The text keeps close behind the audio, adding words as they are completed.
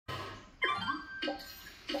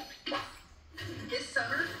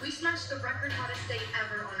the record hottest day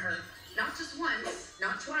ever on Earth. Not just once,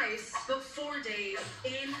 not twice, but 4 days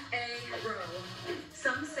in a row.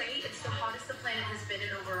 Some say it's the hottest the planet has been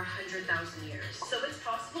in over 100,000 years. So it's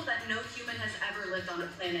possible that no human has ever lived on a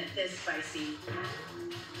planet this spicy.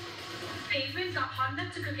 Pavement got hot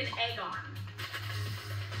enough to cook an egg on.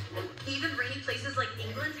 Even rainy places like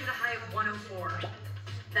England hit a high of 104.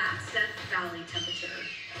 That's Death Valley temperature.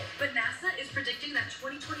 But NASA is predicting that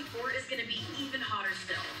 2024 is going to be even hotter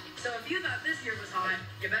still. So if you thought this year was hot,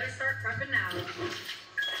 you better start prepping now.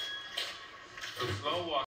 The slow walk.